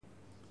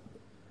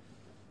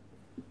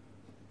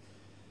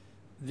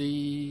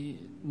The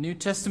New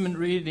Testament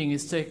reading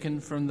is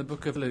taken from the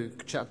book of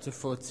Luke, chapter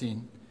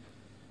 14,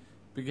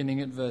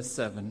 beginning at verse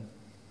 7.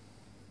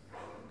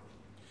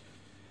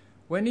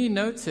 When he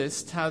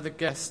noticed how the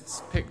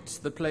guests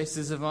picked the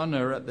places of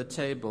honor at the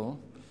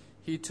table,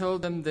 he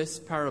told them this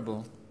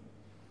parable.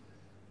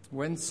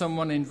 When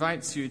someone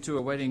invites you to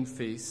a wedding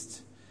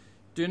feast,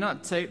 do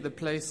not take the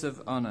place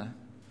of honor,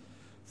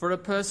 for a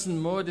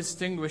person more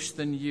distinguished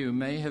than you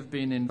may have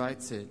been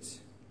invited.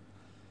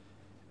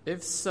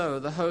 If so,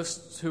 the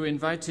host who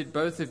invited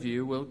both of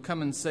you will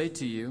come and say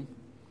to you,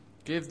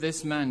 "Give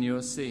this man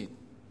your seat."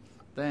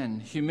 Then,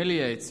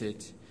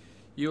 humiliated,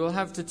 you will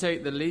have to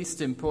take the least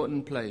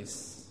important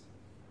place.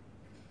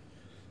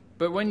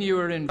 But when you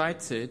are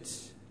invited,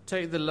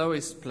 take the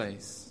lowest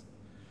place,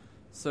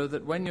 so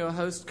that when your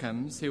host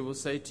comes, he will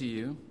say to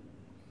you,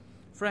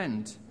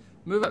 "Friend,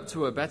 move up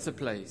to a better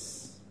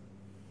place."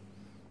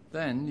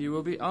 Then you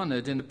will be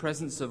honored in the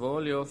presence of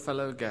all your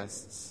fellow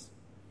guests.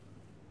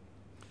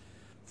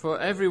 For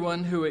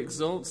everyone who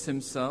exalts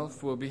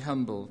himself will be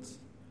humbled,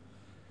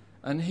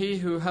 and he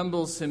who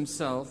humbles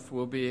himself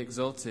will be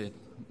exalted.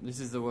 This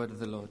is the word of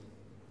the Lord.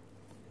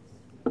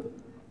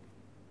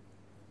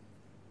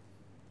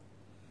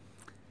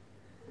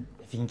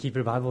 If you can keep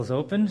your Bibles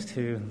open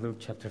to Luke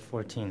chapter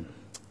 14,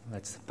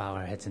 let's bow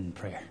our heads in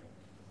prayer.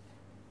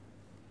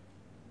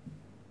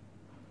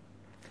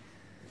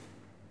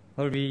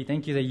 Lord, we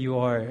thank you that you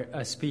are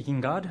a speaking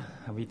God.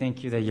 We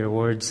thank you that your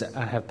words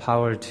have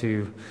power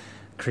to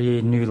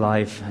create new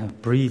life,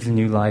 breathe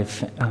new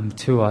life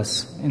to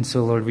us. And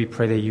so, Lord, we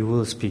pray that you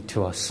will speak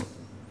to us.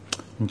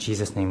 In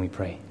Jesus' name we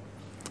pray.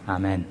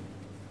 Amen.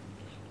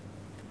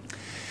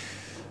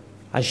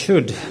 I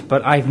should,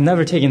 but I've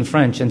never taken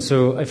French, and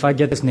so if I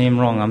get this name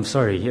wrong, I'm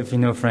sorry. If you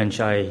know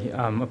French, I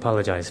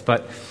apologize.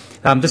 But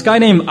this guy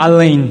named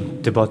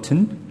Alain de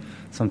Botton,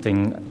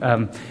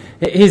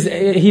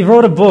 he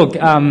wrote a book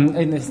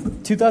in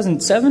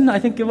 2007, I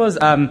think it was,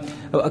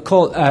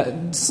 called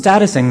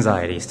Status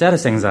Anxiety.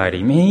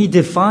 He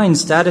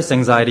defines status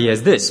anxiety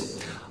as this: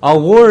 a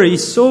worry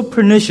so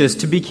pernicious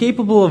to be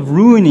capable of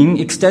ruining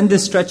extended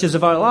stretches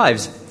of our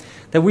lives,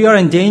 that we are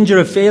in danger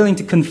of failing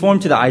to conform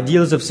to the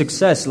ideals of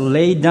success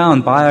laid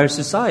down by our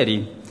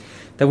society,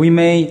 that we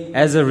may,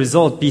 as a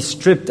result, be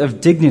stripped of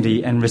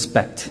dignity and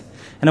respect,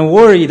 and a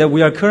worry that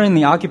we are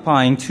currently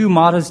occupying too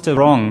modest a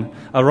rung,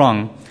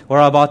 or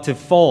are about to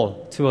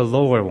fall to a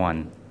lower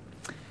one.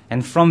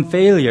 And from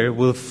failure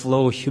will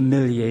flow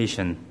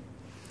humiliation,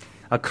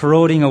 a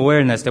corroding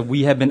awareness that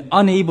we have been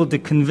unable to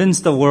convince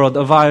the world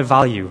of our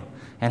value,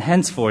 and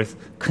henceforth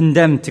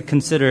condemned to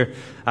consider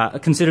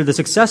the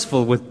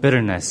successful with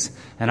bitterness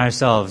and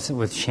ourselves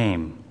with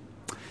shame.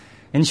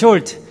 In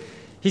short,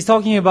 he's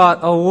talking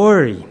about a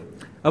worry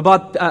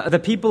about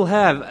that people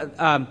have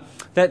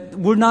that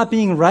we're not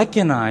being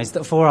recognized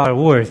for our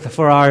worth,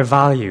 for our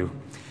value,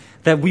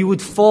 that we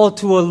would fall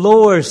to a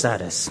lower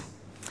status,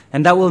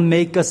 and that will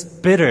make us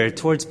bitter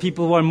towards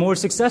people who are more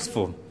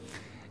successful,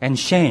 and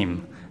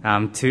shame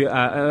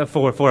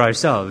for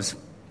ourselves.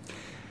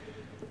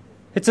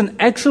 It's an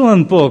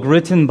excellent book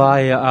written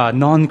by a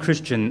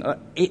non-Christian,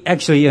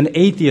 actually an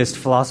atheist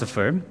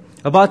philosopher,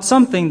 about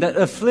something that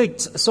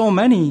afflicts so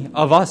many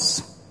of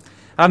us.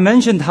 I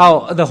mentioned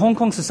how the Hong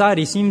Kong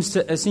society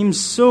seems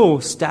so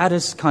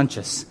status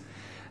conscious.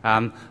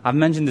 I've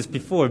mentioned this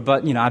before,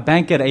 but I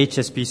bank at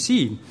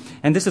HSBC,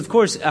 and this, of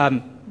course,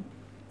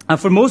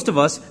 for most of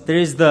us, there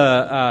is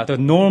the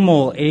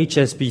normal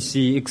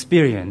HSBC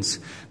experience,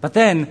 but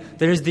then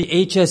there is the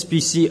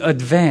HSBC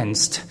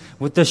Advanced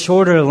with the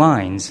shorter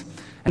lines,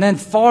 and then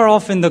far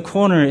off in the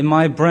corner in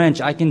my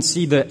branch, I can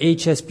see the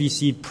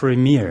HSBC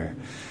Premier.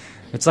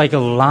 It's like a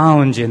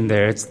lounge in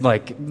there. It's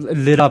like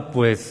lit up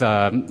with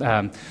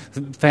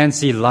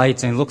fancy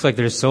lights, and it looks like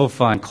there's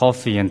sofa and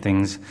coffee and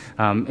things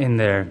in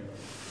there.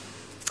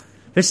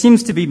 There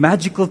seems to be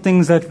magical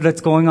things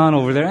that's going on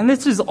over there, and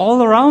this is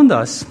all around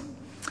us.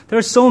 There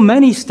are so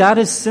many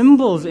status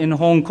symbols in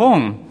Hong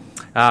Kong.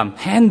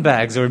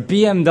 Handbags or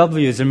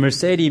BMWs or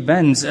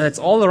Mercedes-Benz, it's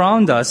all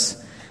around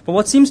us. But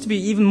what seems to be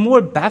even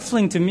more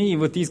baffling to me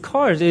with these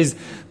cars is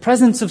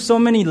presence of so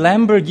many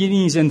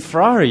Lamborghinis and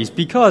Ferraris,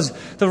 because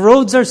the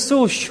roads are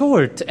so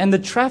short and the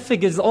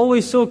traffic is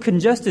always so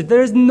congested.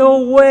 There is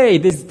no way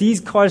these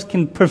cars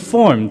can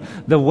perform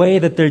the way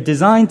that they're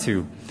designed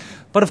to.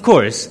 But of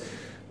course,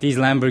 these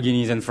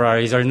Lamborghinis and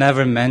Ferraris are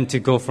never meant to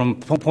go from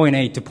point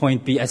A to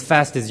point B as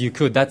fast as you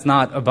could. That's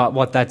not about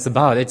what that's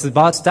about. It's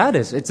about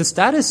status. It's a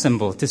status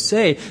symbol to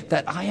say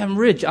that I am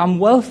rich, I'm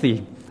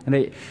wealthy.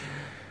 And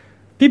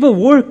people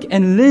work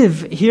and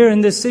live here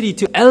in this city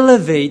to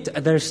elevate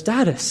their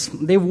status.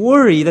 They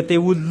worry that they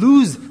would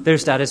lose their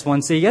status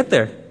once they get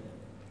there.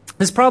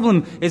 This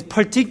problem is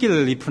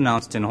particularly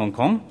pronounced in Hong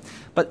Kong,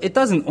 but it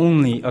doesn't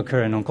only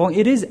occur in Hong Kong.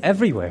 It is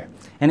everywhere.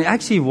 And it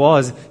actually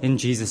was in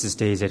Jesus'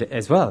 days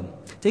as well.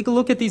 Take a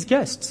look at these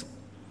guests.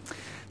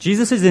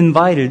 Jesus is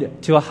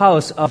invited to a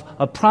house of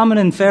a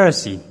prominent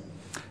Pharisee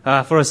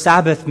for a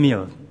Sabbath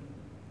meal.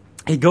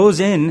 He goes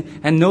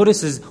in and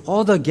notices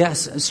all the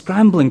guests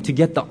scrambling to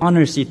get the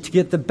honor seat, to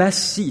get the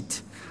best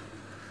seat.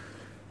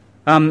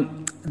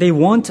 They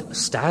want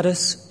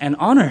status and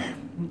honor.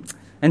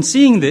 And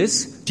seeing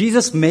this,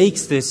 Jesus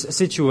makes this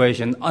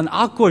situation, an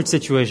awkward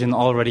situation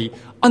already,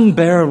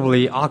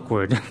 unbearably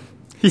awkward.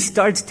 He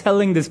starts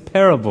telling this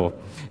parable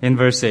in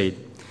verse 8.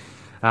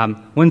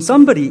 When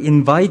somebody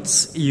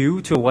invites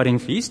you to a wedding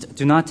feast,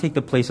 do not take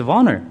the place of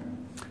honor.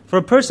 For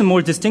a person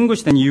more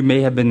distinguished than you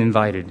may have been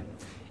invited.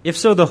 If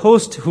so, the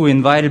host who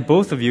invited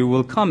both of you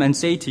will come and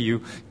say to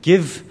you,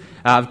 give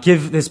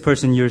this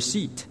person your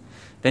seat.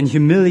 Then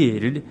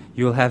humiliated,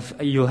 you'll have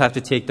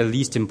to take the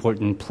least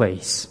important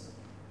place.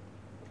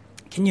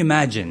 Can you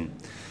imagine?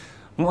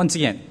 Once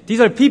again, these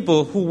are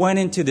people who went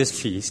into this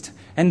feast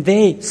and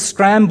they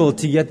scrambled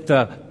to get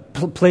the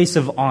place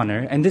of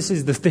honor. And this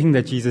is the thing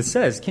that Jesus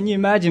says. Can you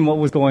imagine what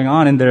was going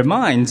on in their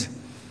minds?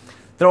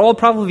 They're all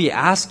probably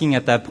asking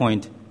at that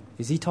point,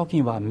 is he talking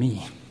about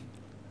me?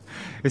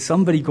 Is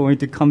somebody going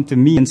to come to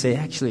me and say,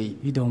 actually,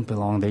 you don't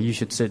belong there. You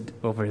should sit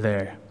over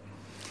there.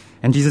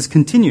 And Jesus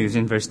continues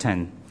in verse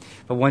 10.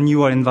 But when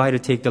you are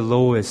invited, take the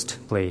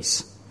lowest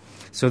place,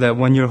 so that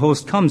when your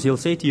host comes, he'll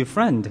say to your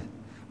friend,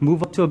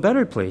 move up to a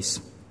better place.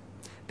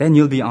 Then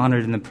you'll be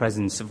honored in the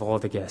presence of all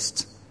the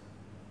guests.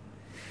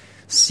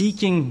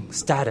 Seeking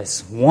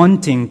status,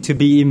 wanting to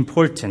be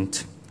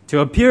important, to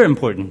appear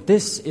important,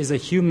 this is a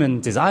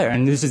human desire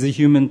and this is a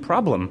human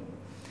problem.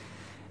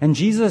 And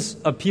Jesus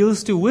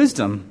appeals to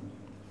wisdom.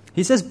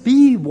 He says,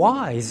 be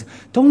wise.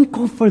 Don't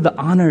go for the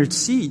honored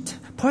seat,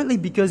 partly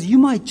because you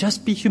might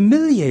just be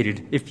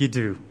humiliated if you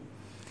do.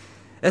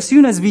 As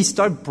soon as we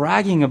start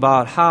bragging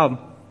about how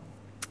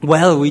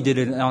well we did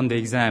it on the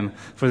exam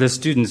for the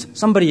students,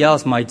 somebody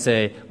else might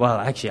say, well,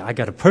 actually, I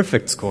got a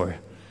perfect score.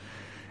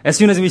 As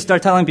soon as we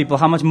start telling people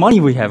how much money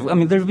we have,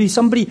 there'll be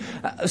somebody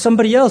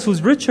else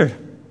who's richer.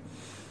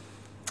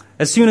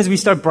 As soon as we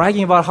start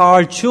bragging about how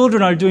our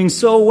children are doing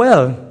so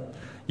well,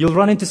 you'll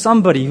run into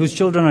somebody whose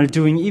children are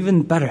doing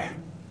even better.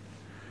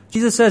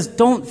 Jesus says,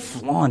 don't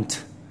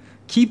flaunt.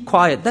 Keep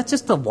quiet. That's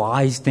just the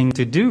wise thing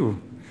to do.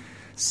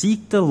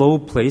 Seek the low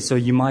place so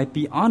you might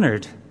be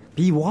honored.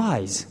 Be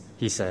wise,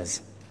 he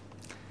says.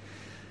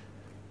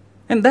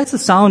 And that's a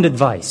sound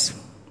advice.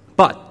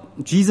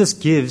 But Jesus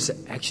gives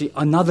actually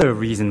another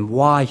reason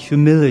why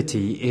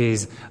humility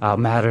is a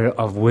matter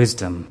of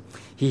wisdom.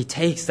 He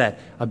takes that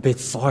a bit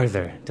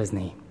farther, doesn't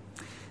he?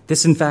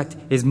 This, in fact,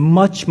 is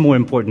much more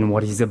important than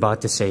what he's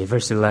about to say.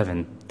 Verse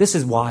 11. This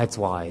is why it's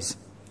wise.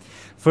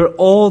 For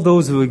all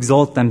those who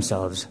exalt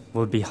themselves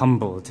will be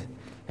humbled,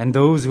 and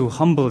those who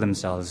humble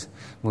themselves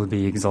will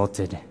be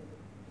exalted.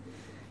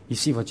 You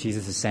see what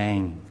Jesus is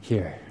saying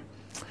here.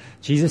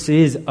 Jesus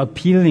is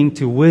appealing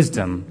to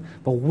wisdom,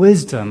 but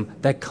wisdom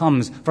that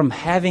comes from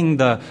having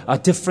a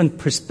different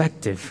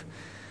perspective.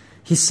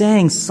 He's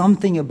saying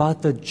something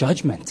about the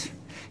judgment.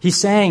 He's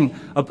saying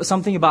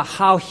something about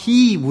how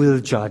he will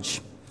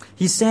judge.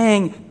 He's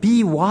saying,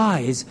 be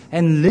wise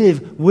and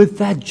live with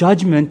that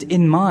judgment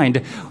in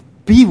mind.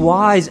 Be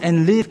wise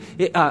and live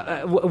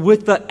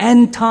with the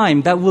end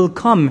time that will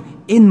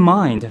come in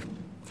mind.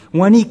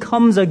 When he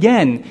comes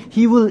again,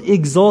 he will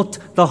exalt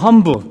the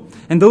humble.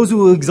 And those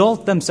who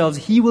exalt themselves,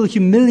 he will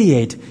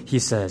humiliate, he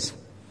says.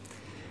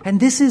 And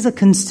this is a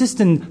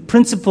consistent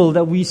principle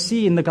that we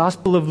see in the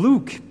Gospel of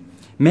Luke.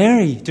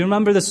 Mary, do you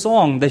remember the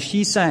song that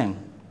she sang?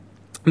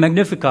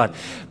 Magnificat.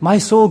 My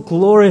soul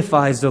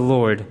glorifies the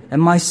Lord,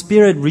 and my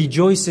spirit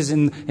rejoices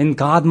in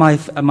God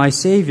my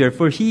Savior,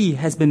 for he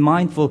has been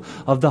mindful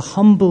of the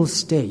humble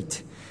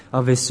state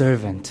of his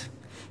servant.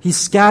 He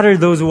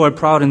scattered those who are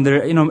proud in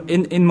their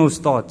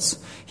inmost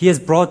thoughts. He has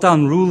brought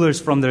down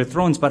rulers from their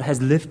thrones, but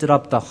has lifted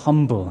up the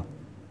humble.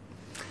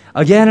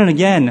 Again and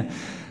again,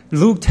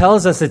 Luke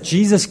tells us that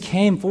Jesus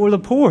came for the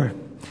poor,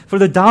 for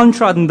the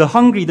downtrodden, the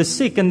hungry, the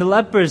sick, and the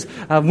lepers,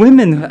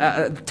 women,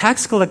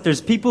 tax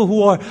collectors, people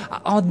who are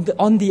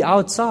on the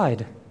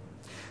outside.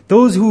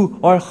 Those who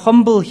are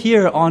humble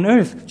here on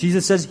earth,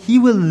 Jesus says, he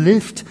will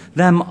lift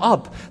them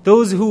up.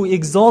 Those who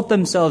exalt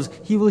themselves,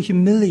 he will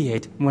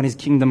humiliate when his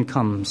kingdom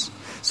comes.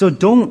 So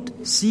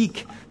don't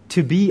seek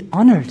to be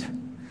honored.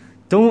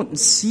 Don't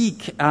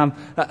seek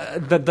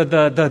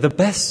the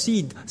best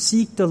seat.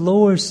 Seek the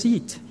lower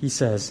seat, he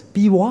says.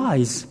 Be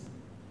wise.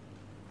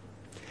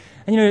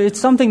 And it's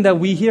something that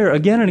we hear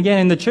again and again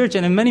in the church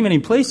and in many, many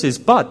places.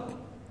 But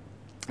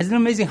isn't it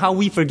amazing how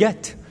we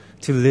forget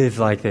to live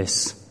like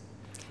this?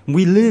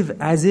 We live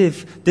as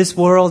if this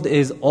world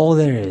is all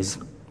there is.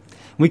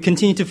 We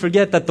continue to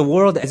forget that the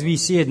world as we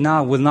see it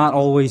now will not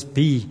always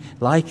be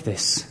like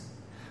this.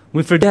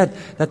 We forget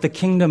that the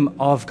kingdom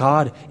of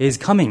God is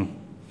coming.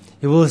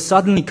 It will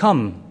suddenly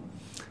come,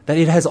 that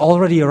it has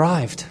already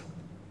arrived.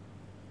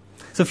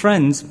 So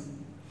friends,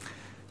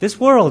 this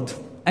world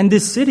and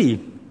this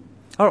city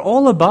are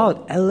all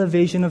about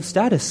elevation of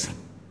status.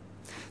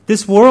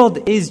 This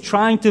world is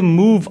trying to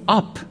move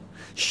up,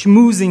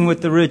 schmoozing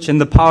with the rich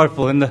and the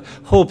powerful in the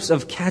hopes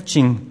of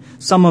catching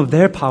some of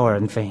their power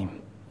and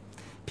fame.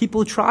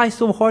 People try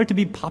so hard to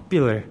be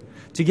popular,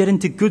 to get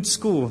into good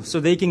school so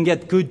they can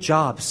get good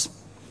jobs,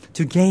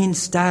 to gain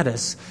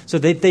status so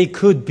that they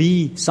could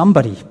be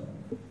somebody,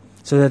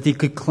 so that they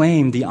could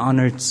claim the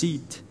honored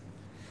seat.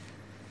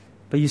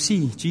 But you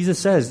see, Jesus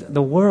says,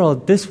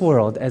 this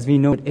world, as we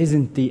know it,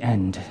 isn't the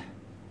end.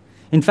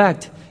 In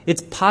fact,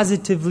 it's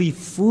positively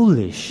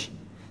foolish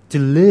to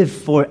live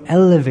for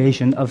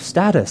elevation of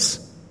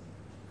status.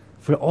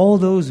 For all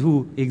those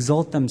who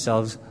exalt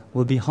themselves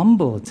will be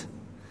humbled,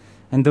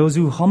 and those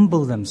who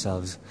humble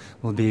themselves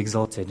will be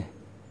exalted.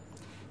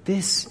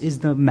 This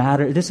is a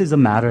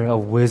matter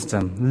of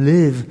wisdom.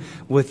 Live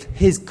with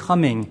His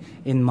coming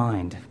in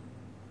mind.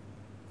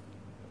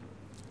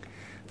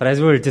 But as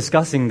we were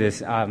discussing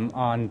this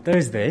on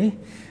Thursday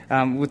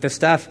with the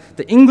staff,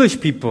 the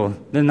English people,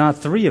 there are not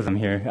three of them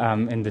here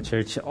in the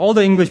church, all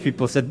the English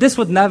people said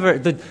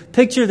the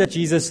picture that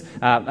Jesus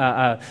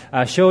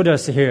showed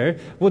us here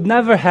would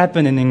never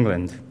happen in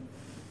England.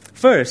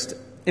 First,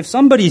 if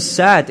somebody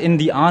sat in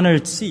the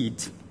honored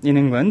seat in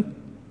England,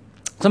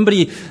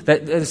 somebody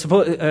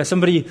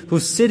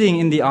who's sitting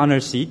in the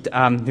honored seat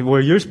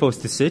where you're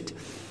supposed to sit,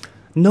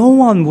 no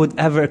one would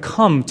ever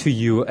come to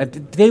you.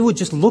 They would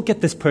just look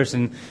at this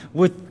person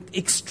with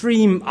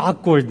extreme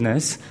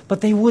awkwardness, but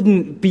they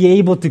wouldn't be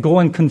able to go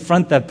and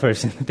confront that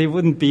person. They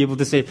wouldn't be able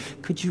to say,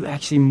 could you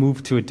actually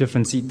move to a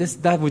different seat?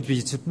 That would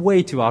be just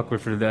way too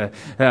awkward for the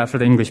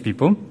English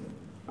people.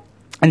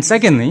 And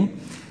secondly,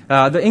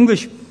 the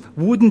English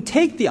wouldn't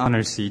take the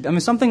honor seat. I mean,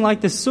 something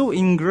like this is so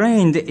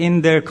ingrained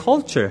in their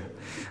culture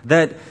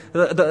that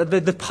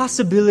the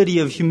possibility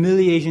of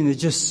humiliation is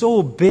just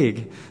so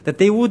big that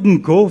they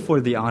wouldn't go for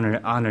the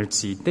honored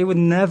seat. They would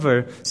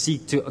never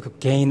seek to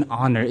gain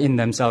honor in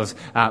themselves,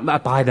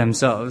 by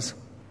themselves.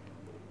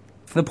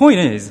 The point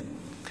is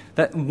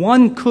that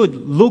one could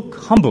look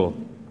humble,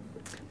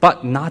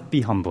 but not be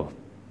humble.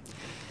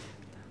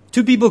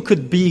 Two people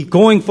could be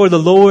going for the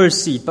lower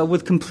seat, but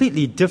with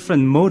completely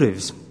different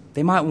motives.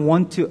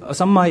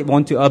 Some might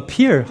want to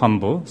appear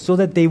humble so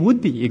that they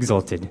would be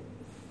exalted.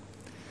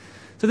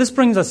 So this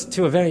brings us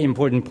to a very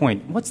important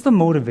point. What's the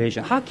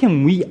motivation? How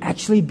can we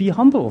actually be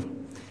humble?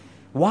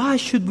 Why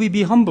should we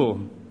be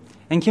humble?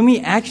 And can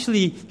we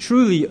actually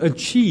truly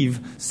achieve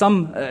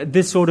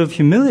this sort of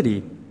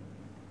humility?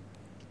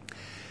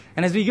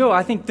 And as we go,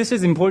 I think this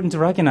is important to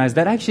recognize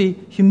that actually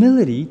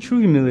humility, true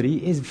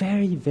humility, is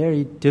very,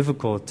 very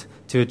difficult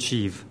to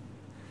achieve.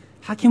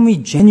 How can we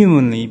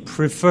genuinely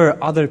prefer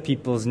other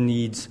people's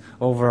needs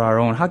over our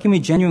own? How can we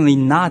genuinely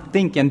not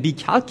think and be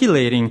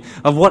calculating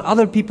of what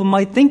other people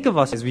might think of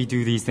us as we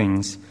do these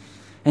things?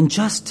 And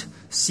just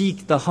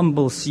seek the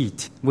humble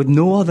seat with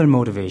no other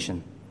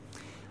motivation?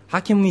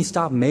 How can we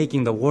stop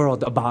making the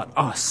world about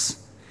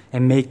us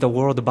and make the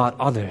world about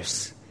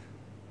others?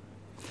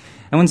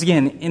 And once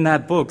again, in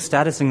that book,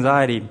 Status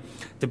Anxiety,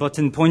 de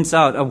Botton points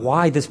out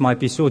why this might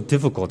be so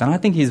difficult. And I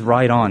think he's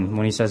right on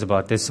when he says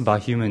about this,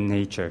 about human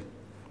nature.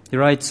 He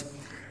writes,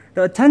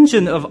 the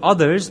attention of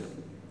others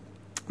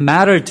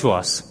matter to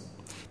us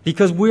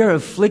because we are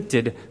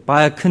afflicted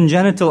by a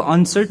congenital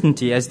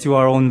uncertainty as to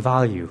our own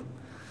value.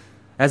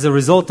 As a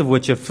result of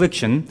which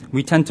affliction,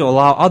 we tend to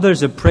allow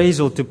others'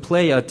 appraisal to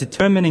play a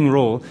determining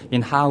role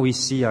in how we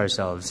see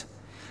ourselves.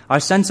 Our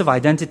sense of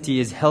identity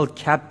is held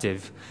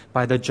captive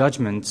by the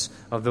judgments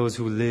of those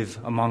who live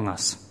among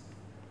us.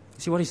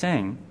 See what he's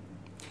saying?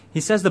 He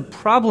says the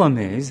problem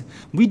is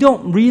we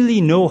don't really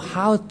know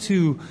how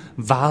to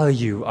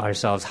value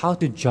ourselves, how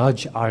to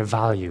judge our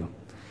value.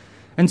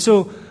 And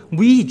so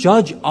we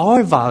judge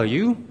our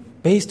value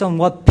based on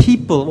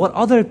what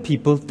other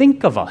people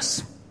think of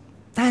us.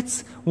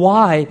 That's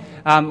why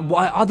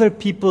other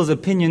people's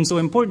opinion is so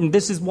important.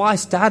 This is why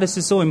status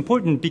is so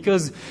important,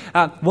 because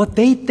what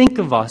they think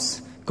of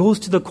us goes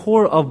to the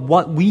core of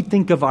what we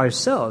think of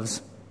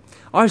ourselves.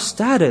 Our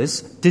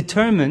status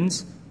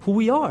determines who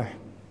we are.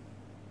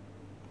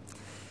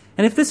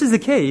 And if this is the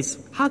case,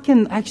 how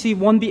can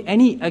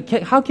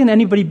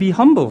anybody be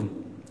humble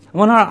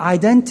when our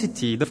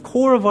identity, the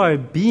core of our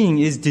being,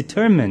 is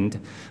determined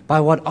by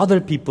what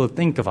other people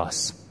think of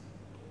us?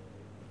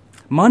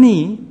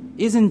 Money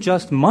isn't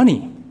just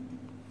money.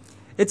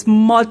 It's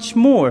much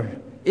more.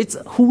 It's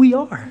who we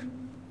are.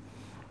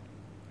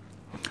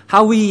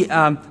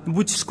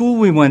 Which school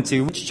we went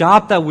to, which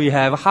job that we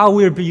have, how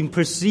we're being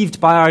perceived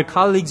by our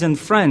colleagues and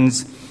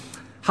friends,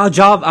 how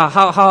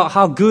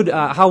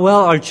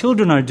well our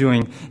children are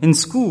doing in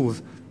school.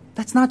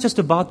 That's not just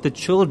about the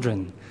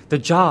children, the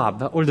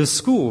job, or the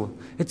school.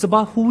 It's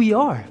about who we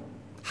are,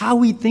 how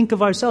we think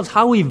of ourselves,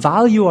 how we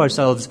value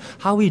ourselves,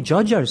 how we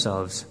judge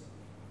ourselves.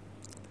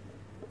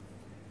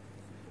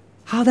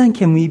 How then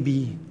can we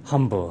be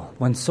humble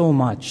when so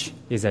much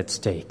is at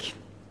stake?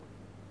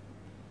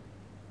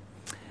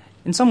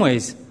 In some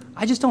ways,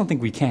 I just don't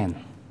think we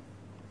can.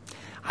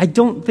 I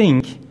don't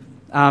think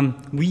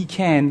we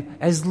can,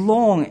 as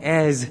long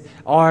as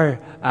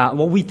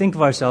what we think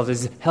of ourselves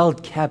is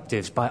held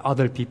captive by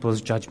other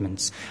people's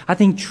judgments. I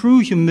think true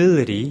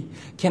humility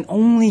can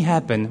only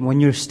happen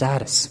when your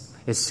status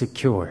is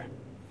secure.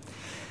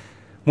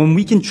 When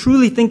we can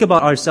truly think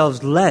about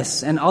ourselves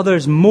less and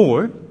others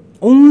more,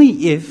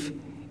 only if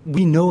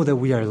we know that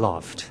we are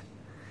loved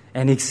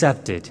and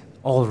accepted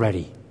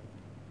already.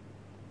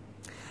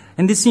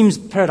 And this seems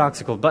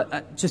paradoxical,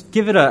 but just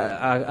give it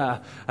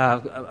a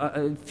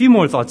few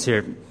more thoughts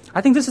here.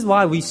 I think this is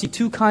why we see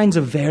two kinds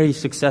of very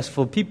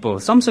successful people.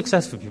 Some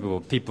successful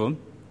people,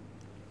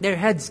 their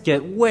heads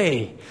get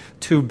way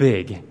too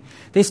big.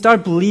 They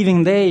start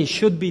believing they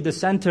should be the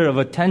center of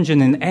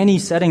attention in any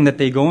setting that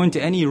they go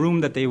into, any room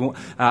that they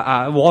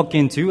walk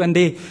into. And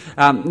they,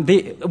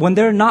 when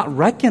they're not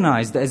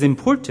recognized as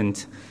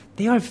important,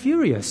 they are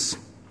furious.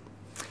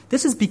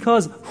 This is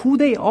because who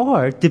they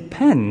are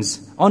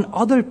depends on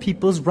other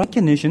people's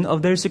recognition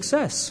of their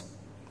success.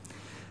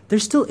 They're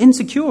still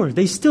insecure.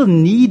 They still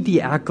need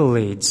the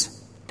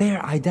accolades.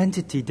 Their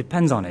identity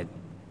depends on it.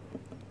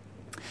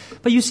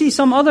 But you see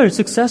some other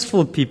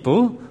successful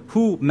people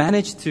who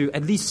manage to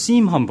at least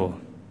seem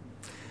humble.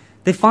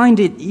 They find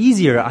it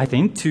easier, I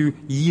think, to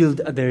yield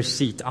their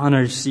seat,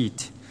 honor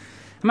seat.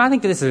 I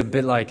think this is a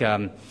bit like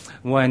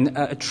when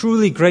a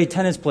truly great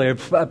tennis player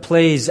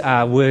plays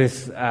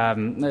with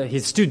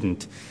his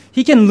student.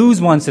 He can lose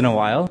once in a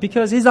while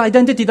because his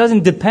identity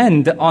doesn't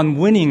depend on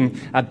winning,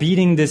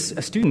 beating this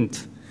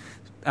student.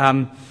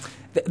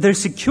 They're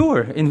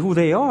secure in who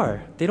they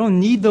are. They don't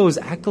need those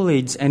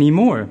accolades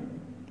anymore.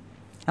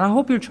 And I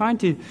hope you're trying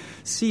to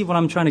see what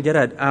I'm trying to get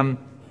at.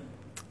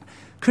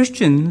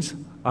 Christians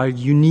are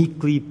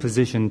uniquely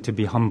positioned to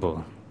be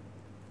humble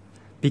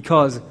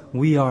because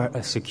we are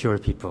a secure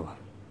people.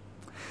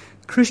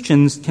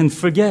 Christians can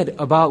forget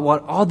about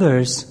what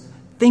others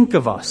think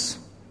of us.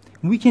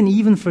 We can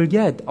even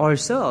forget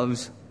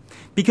ourselves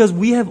because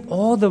we have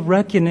all the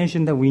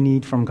recognition that we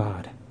need from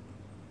God.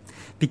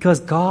 Because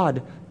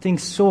God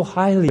thinks so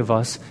highly of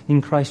us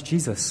in Christ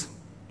Jesus.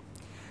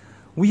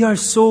 We are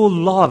so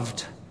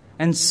loved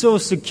and so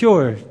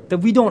secure that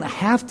we don't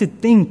have to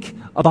think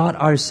about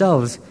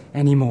ourselves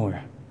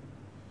anymore.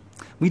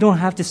 We don't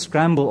have to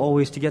scramble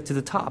always to get to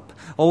the top,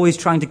 always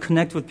trying to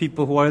connect with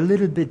people who are a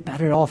little bit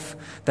better off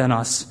than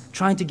us,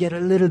 trying to get a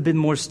little bit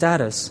more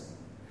status,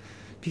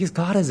 because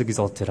God has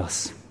exalted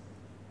us.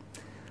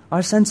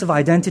 Our sense of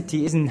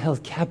identity isn't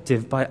held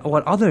captive by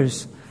what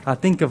others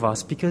think of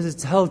us, because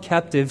it's held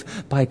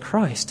captive by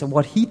Christ and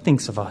what He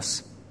thinks of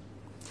us.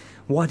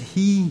 What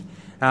He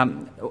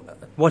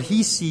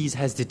sees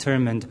has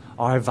determined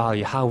our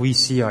value, how we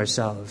see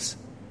ourselves.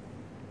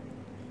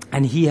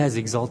 And He has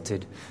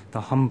exalted the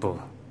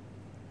humble.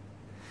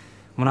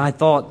 When I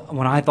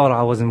thought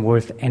I wasn't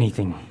worth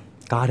anything,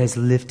 God has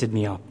lifted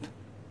me up.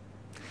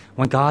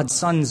 When God's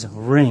son's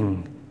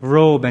ring,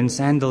 robe, and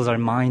sandals are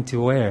mine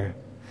to wear,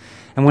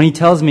 and when He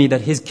tells me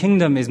that His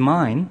kingdom is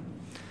mine,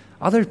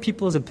 other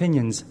people's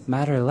opinions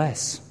matter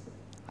less.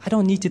 I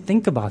don't need to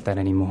think about that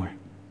anymore.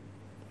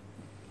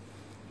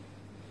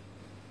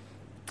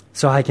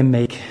 So I can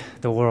make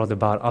the world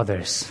about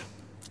others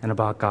and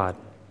about God.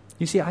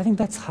 You see, I think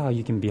that's how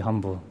you can be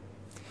humble.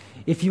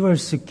 If you are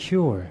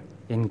secure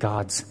in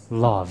God's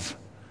love,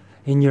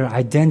 in your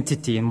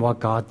identity, in what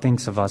God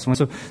thinks of us.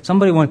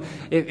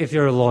 If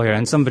you're a lawyer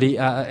and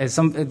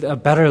a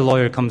better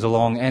lawyer comes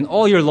along, and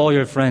all your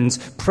lawyer friends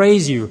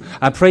praise you,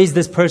 praise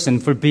this person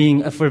for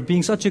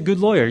being such a good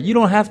lawyer, you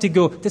don't have to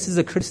go, this is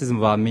a criticism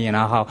about me and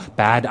how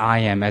bad I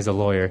am as a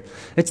lawyer.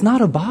 It's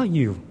not about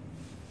you.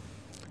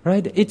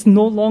 Right? It's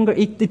no longer,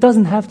 it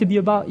doesn't have to be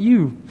about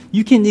you.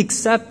 You can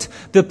accept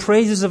the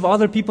praises of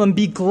other people and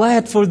be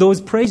glad for those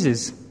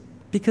praises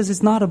because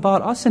it's not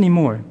about us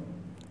anymore.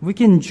 We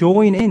can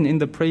join in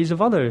the praise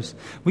of others.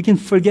 We can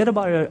forget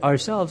about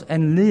ourselves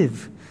and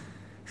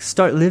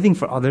start living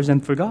for others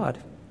and for God.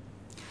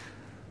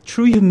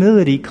 True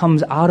humility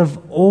comes out of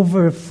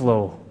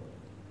overflow,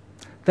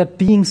 that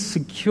being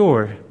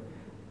secure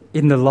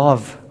in the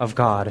love of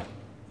God.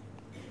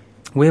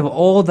 We have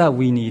all that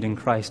we need in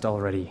Christ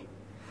already.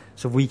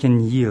 So we can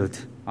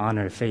yield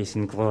honor, faith,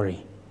 and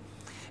glory.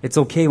 It's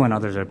okay when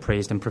others are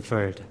praised and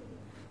preferred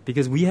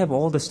because we have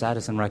all the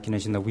status and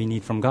recognition that we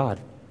need from God.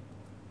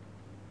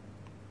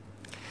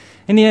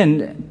 In the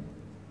end,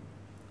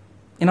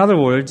 in other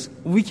words,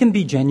 we can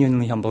be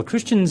genuinely humble.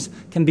 Christians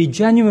can be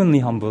genuinely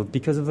humble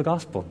because of the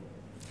gospel,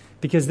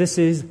 because this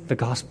is the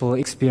gospel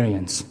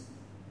experience.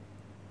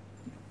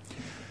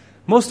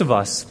 Most of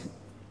us,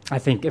 I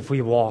think, if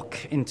we walk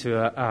into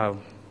a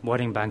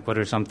wedding banquet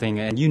or something,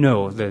 and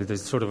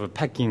there's sort of a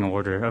pecking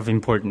order of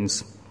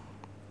importance.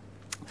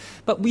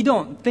 But we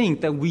don't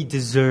think that we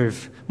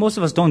deserve, most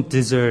of us don't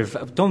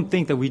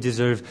think that we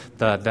deserve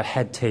the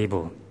head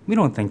table. We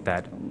don't think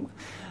that.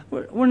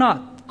 We're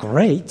not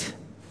great.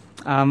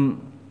 We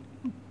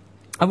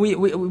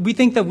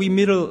think that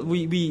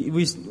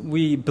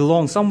we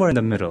belong somewhere in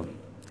the middle.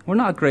 We're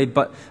not great,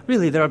 but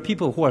really there are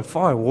people who are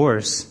far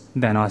worse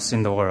than us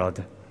in the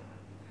world.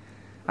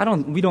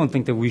 We don't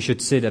think that we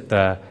should sit at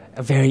the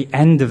very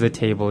end of the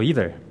table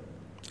either.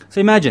 So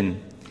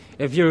imagine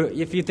if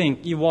you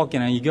think you walk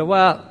in and you go,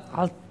 well,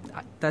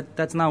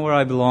 that's not where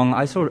I belong.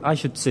 I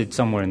should sit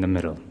somewhere in the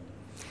middle,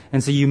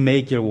 and so you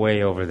make your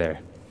way over there.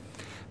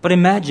 But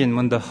imagine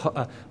when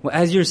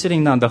as you're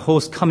sitting down, the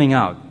host coming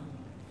out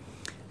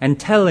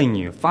and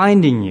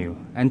finding you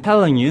and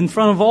telling you in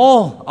front of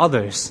all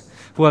others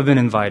who have been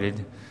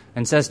invited,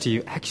 and says to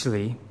you,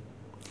 actually,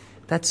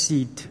 that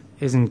seat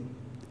isn't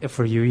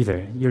for you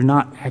either. You're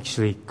not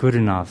actually good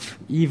enough,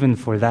 even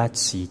for that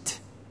seat.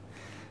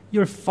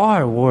 You're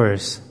far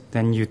worse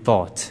than you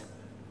thought.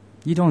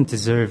 You don't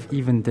deserve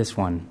even this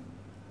one.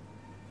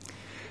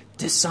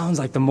 This sounds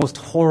like the most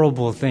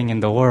horrible thing in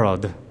the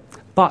world.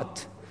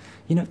 But,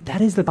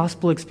 that is the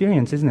gospel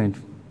experience, isn't it?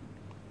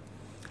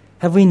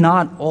 Have we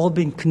not all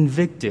been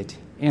convicted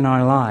in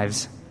our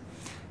lives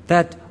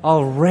that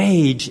our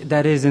rage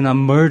that is in a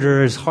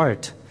murderer's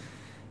heart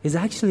is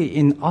actually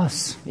in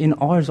us, in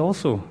ours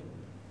also?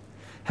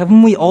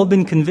 Haven't we all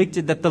been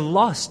convicted that the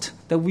lust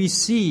that we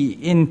see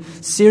in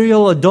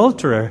serial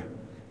adulterer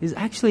is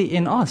actually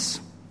in us?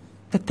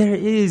 That there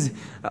is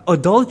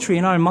adultery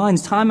in our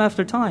minds time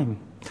after time?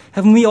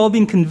 Haven't we all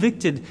been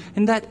convicted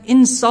in that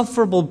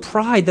insufferable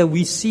pride that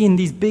we see in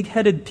these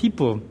big-headed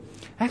people?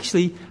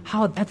 Actually,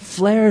 how that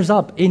flares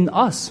up in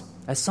us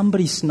as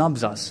somebody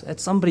snubs us,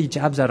 as somebody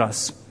jabs at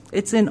us.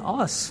 It's in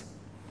us.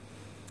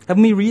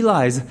 Haven't we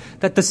realized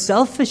that the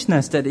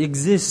selfishness that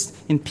exists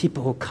in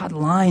people who cut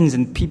lines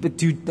and people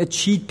that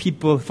cheat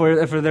people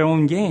for their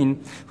own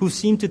gain, who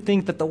seem to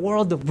think that the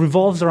world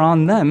revolves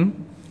around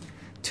them,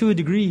 to a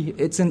degree,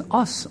 it's in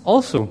us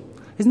also.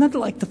 Isn't that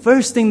like the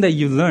first thing that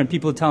you learn?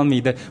 People tell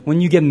me that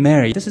when you get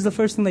married, this is the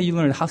first thing that you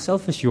learn, how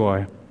selfish you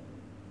are.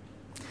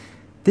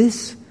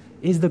 This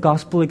is the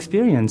gospel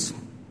experience.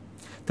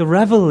 The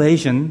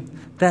revelation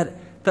that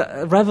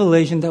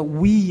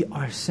we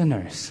are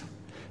sinners,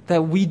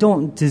 that we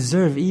don't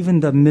deserve even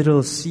the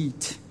middle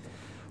seat.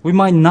 We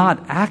might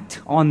not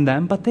act on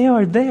them, but they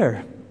are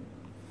there,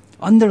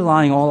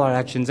 underlying all our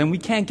actions, and we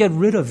can't get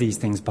rid of these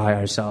things by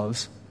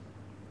ourselves.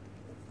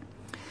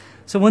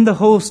 So when the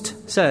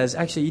host says,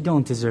 actually, you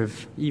don't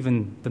deserve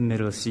even the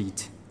middle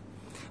seat,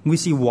 we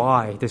see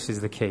why this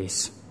is the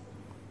case.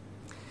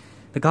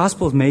 The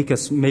Gospels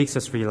makes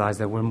us realize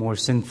that we're more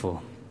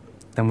sinful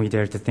than we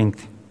dare to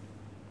think.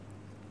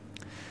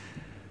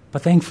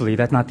 But thankfully,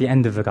 that's not the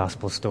end of the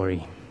Gospel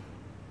story,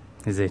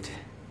 is it?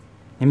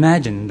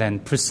 Imagine then,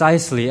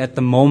 precisely at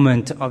the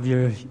moment of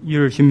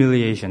your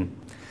humiliation,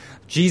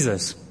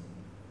 Jesus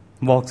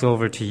walks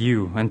over to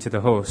you and to the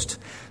host.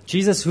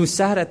 Jesus, who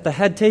sat at the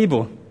head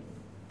table,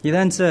 he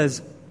then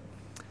says,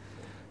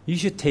 you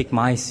should take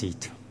my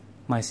seat.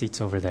 My seat's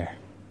over there.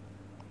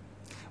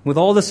 With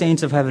all the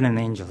saints of heaven and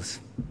angels,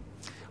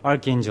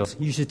 archangels,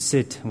 you should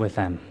sit with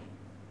them.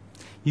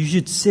 You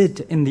should sit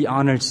in the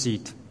honored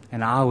seat,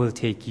 and I will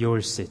take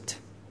your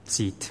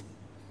seat.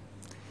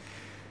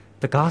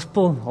 The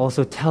gospel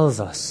also tells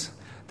us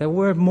that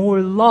we're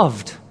more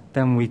loved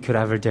than we could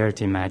ever dare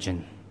to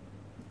imagine.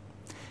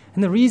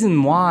 And the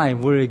reason why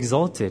we're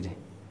exalted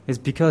is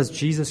because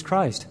Jesus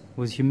Christ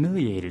was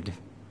humiliated.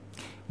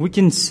 We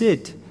can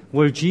sit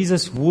where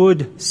Jesus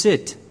would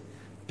sit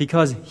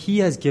because he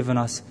has given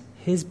us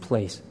his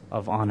place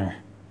of honor,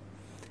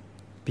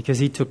 because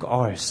he took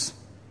ours.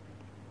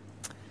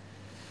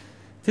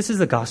 This is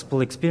the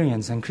gospel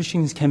experience, and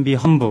Christians can be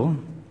humble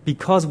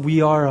because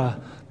we are a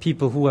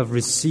people who have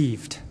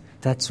received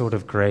that sort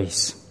of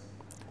grace,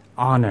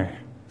 honor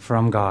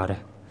from God.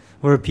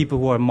 We're a people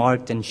who are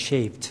marked and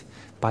shaped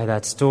by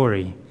that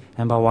story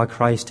and by what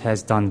Christ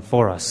has done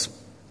for us.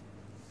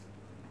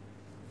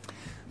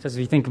 So as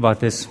we think about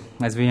this,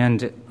 as we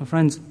end,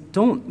 friends,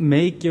 don't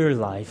make your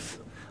life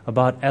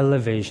about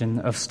elevation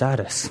of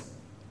status.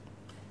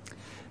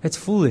 It's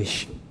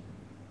foolish.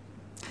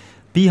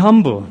 Be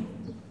humble.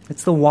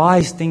 It's the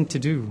wise thing to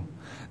do.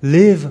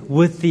 Live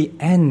with the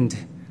end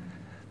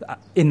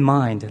in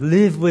mind.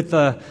 Live with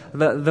the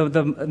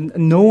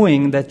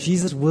knowing that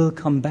Jesus will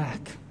come back.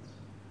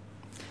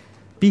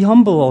 Be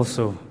humble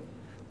also,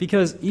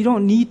 because you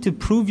don't need to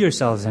prove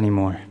yourselves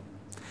anymore.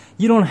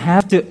 You don't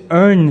have to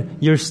earn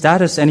your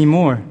status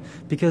anymore,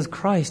 because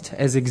Christ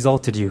has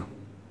exalted you.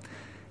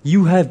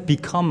 You have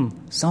become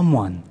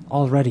someone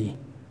already.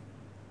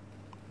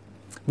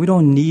 We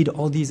don't need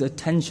all these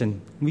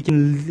attention. We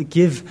can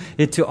give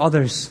it to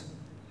others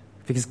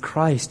because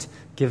Christ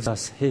gives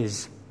us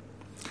his.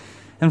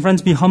 And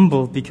friends, be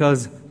humble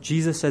because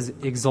Jesus has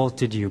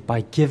exalted you by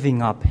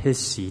giving up his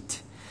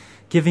seat,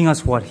 giving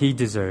us what he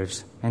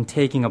deserves, and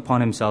taking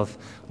upon himself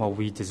what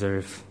we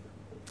deserve.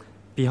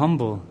 Be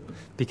humble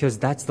because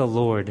that's the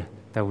Lord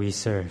that we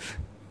serve.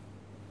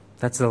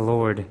 That's the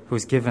Lord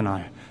who's given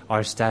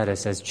our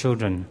status as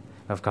children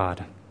of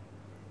God.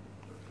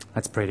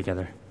 Let's pray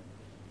together.